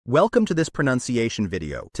Welcome to this pronunciation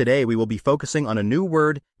video. Today we will be focusing on a new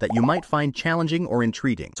word that you might find challenging or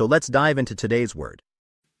intriguing. So let's dive into today's word.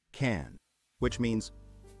 Can, which means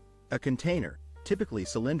a container, typically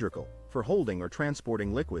cylindrical, for holding or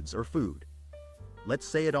transporting liquids or food. Let's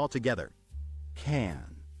say it all together. Can.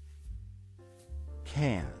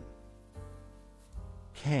 Can.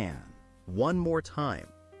 Can. One more time.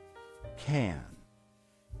 Can.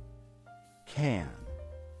 Can.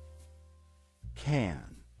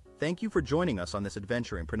 Can. Thank you for joining us on this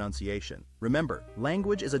adventure in pronunciation. Remember,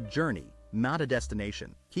 language is a journey, not a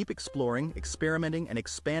destination. Keep exploring, experimenting, and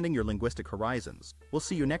expanding your linguistic horizons. We'll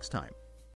see you next time.